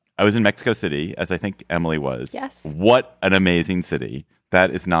is, I was in Mexico City, as I think Emily was. Yes. What an amazing city.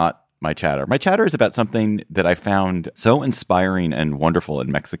 That is not my chatter. My chatter is about something that I found so inspiring and wonderful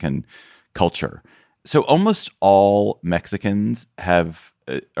in Mexican culture. So almost all Mexicans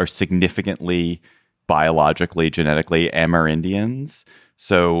are significantly biologically, genetically Amerindians.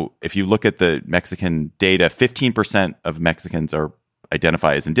 So if you look at the Mexican data, 15% of Mexicans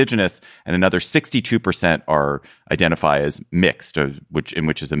identify as indigenous, and another 62% identify as mixed,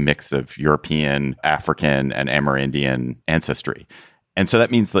 which is a mix of European, African, and Amerindian ancestry. And so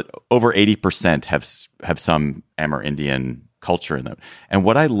that means that over 80% have some Amerindian culture in them. And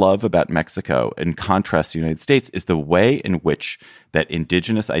what I love about Mexico, in contrast to the United States, is the way in which that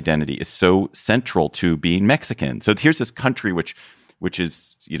indigenous identity is so central to being Mexican. So here's this country which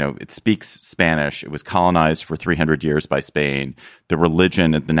is, it speaks Spanish. It was colonized for 300 years by Spain. The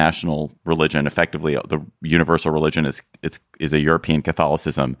religion, the national religion, effectively the universal religion is a European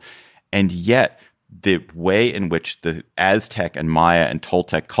Catholicism. And yet the way in which the Aztec and Maya and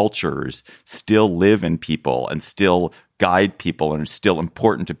Toltec cultures still live in people and still guide people and are still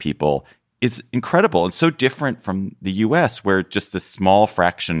important to people is incredible and so different from the U.S., where just a small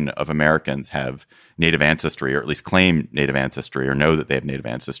fraction of Americans have native ancestry, or at least claim native ancestry, or know that they have native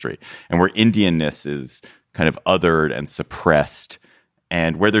ancestry, and where Indianness is kind of othered and suppressed,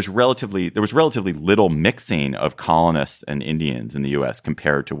 and where there was relatively little mixing of colonists and Indians in the U.S.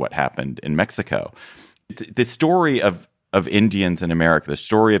 compared to what happened in Mexico. The story of Indians in America, the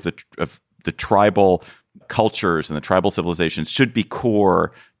story of the tribal cultures and the tribal civilizations should be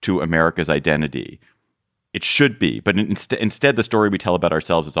core to America's identity. It should be, but instead the story we tell about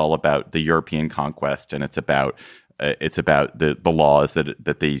ourselves is all about the European conquest, and it's about the laws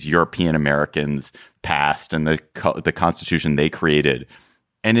that these European Americans passed and the Constitution they created.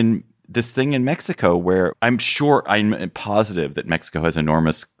 And in this thing in Mexico, where I'm positive that Mexico has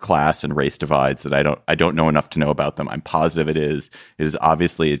enormous class and race divides that I don't know enough to know about them. I'm positive it is. It is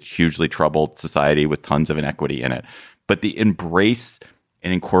obviously a hugely troubled society with tons of inequity in it. But the embrace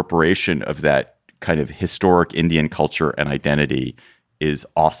and incorporation of that kind of historic Indian culture and identity is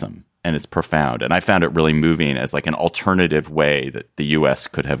awesome, and it's profound. And I found it really moving as like an alternative way that the U.S.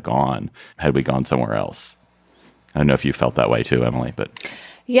 could have gone had we gone somewhere else. I don't know if you felt that way too, Emily, but...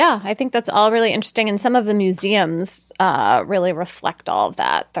 Yeah, I think that's all really interesting. And some of the museums really reflect all of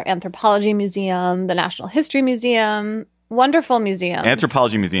that. The Anthropology Museum, the National History Museum, wonderful museums.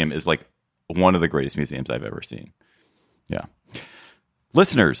 Anthropology Museum is like one of the greatest museums I've ever seen. Yeah.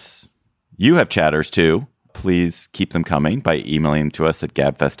 Listeners, you have chatters too. Please keep them coming by emailing to us at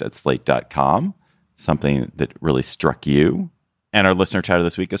gabfest@slate.com. Something that really struck you. And our listener chatter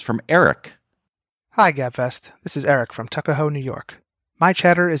this week is from Eric. Hi, Gabfest. This is Eric from Tuckahoe, New York. My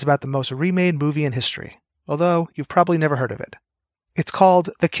chatter is about the most remade movie in history, although you've probably never heard of it. It's called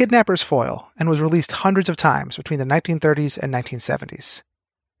The Kidnapper's Foil and was released hundreds of times between the 1930s and 1970s.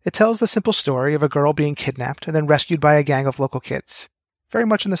 It tells the simple story of a girl being kidnapped and then rescued by a gang of local kids, very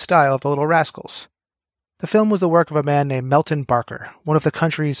much in the style of The Little Rascals. The film was the work of a man named Melton Barker, one of the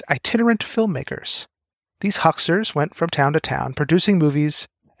country's itinerant filmmakers. These hucksters went from town to town producing movies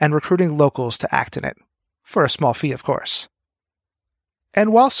and recruiting locals to act in it, for a small fee, of course.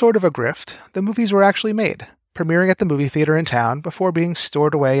 And while sort of a grift, the movies were actually made, premiering at the movie theater in town before being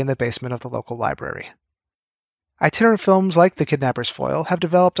stored away in the basement of the local library. Itinerant films like The Kidnapper's Foil have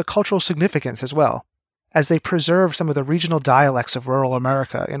developed a cultural significance as well, as they preserve some of the regional dialects of rural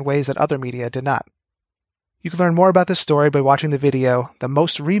America in ways that other media did not. You can learn more about this story by watching the video, The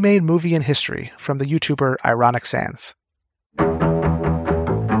Most Remade Movie in History, from the YouTuber Ironic Sands.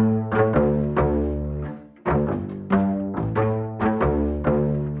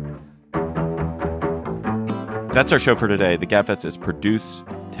 That's our show for today. The Gabfest is produced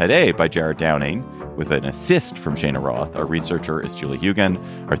today by Jared Downing with an assist from Shana Roth. Our researcher is Julie Hugan.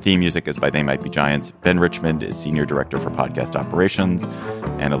 Our theme music is by They Might Be Giants. Ben Richmond is Senior Director for Podcast Operations.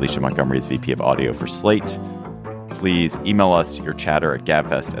 And Alicia Montgomery is VP of Audio for Slate. Please email us your chatter at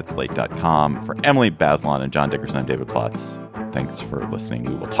gabfest@slate.com. For Emily Bazelon and John Dickerson, I'm David Plotz. Thanks for listening.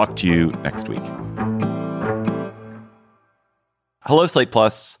 We will talk to you next week. Hello, Slate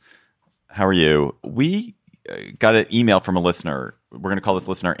Plus. How are you? We got an email from a listener. We're going to call this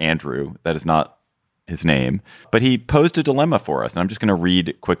listener Andrew. That is not his name. But he posed a dilemma for us, and I'm just going to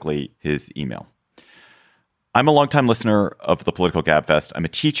read quickly his email. I'm a longtime listener of the Political Gabfest. I'm a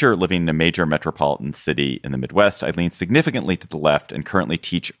teacher living in a major metropolitan city in the Midwest. I lean significantly to the left and currently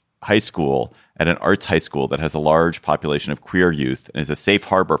teach high school at an arts high school that has a large population of queer youth and is a safe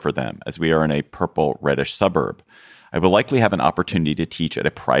harbor for them, as we are in a purple-reddish suburb. I will likely have an opportunity to teach at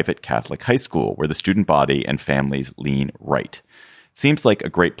a private Catholic high school where the student body and families lean right. It seems like a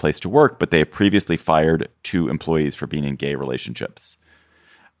great place to work, but they have previously fired 2 employees for being in gay relationships.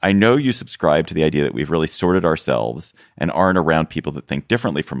 I know you subscribe to the idea that we've really sorted ourselves and aren't around people that think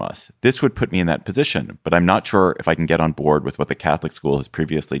differently from us. This would put me in that position, but I'm not sure if I can get on board with what the Catholic school has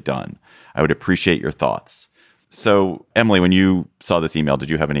previously done. I would appreciate your thoughts. So, Emily, when you saw this email, did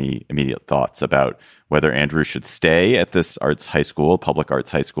you have any immediate thoughts about whether Andrew should stay at this arts high school, public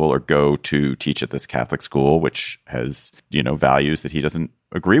arts high school, or go to teach at this Catholic school, which has, values that he doesn't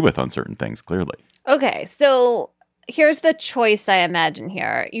agree with on certain things, clearly? Okay, so here's the choice I imagine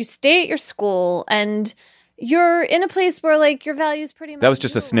here. You stay at your school and you're in a place where your values pretty much. That was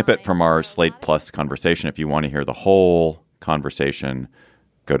just a snippet from our Slate Plus conversation. If you want to hear the whole conversation,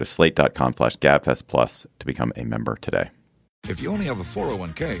 go to slate.com/Gabfest Plus to become a member today. If you only have a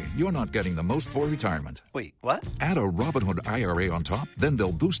 401k, you're not getting the most for retirement. Wait, what? Add a Robinhood IRA on top, then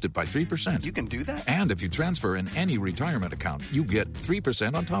they'll boost it by 3%. You can do that? And if you transfer in any retirement account, you get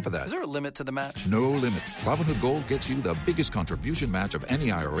 3% on top of that. Is there a limit to the match? No limit. Robinhood Gold gets you the biggest contribution match of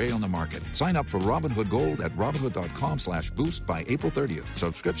any IRA on the market. Sign up for Robinhood Gold at Robinhood.com/boost by April 30th.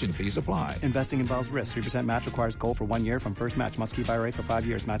 Subscription fees apply. Investing involves risk. 3% match requires gold for 1 year from first match. Must keep IRA for 5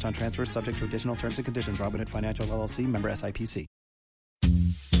 years. Match on transfers subject to additional terms and conditions. Robinhood Financial LLC, member SIPC.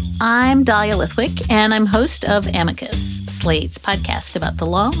 I'm Dahlia Lithwick, and I'm host of Amicus, Slate's podcast about the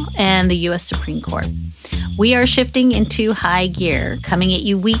law and the U.S. Supreme Court. We are shifting into high gear, coming at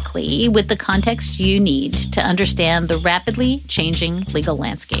you weekly with the context you need to understand the rapidly changing legal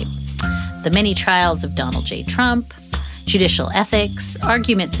landscape. The many trials of Donald J. Trump, judicial ethics,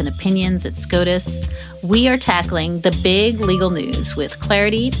 arguments and opinions at SCOTUS. We are tackling the big legal news with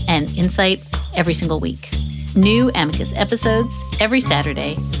clarity and insight every single week. New Amicus episodes every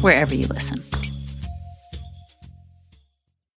Saturday, wherever you listen.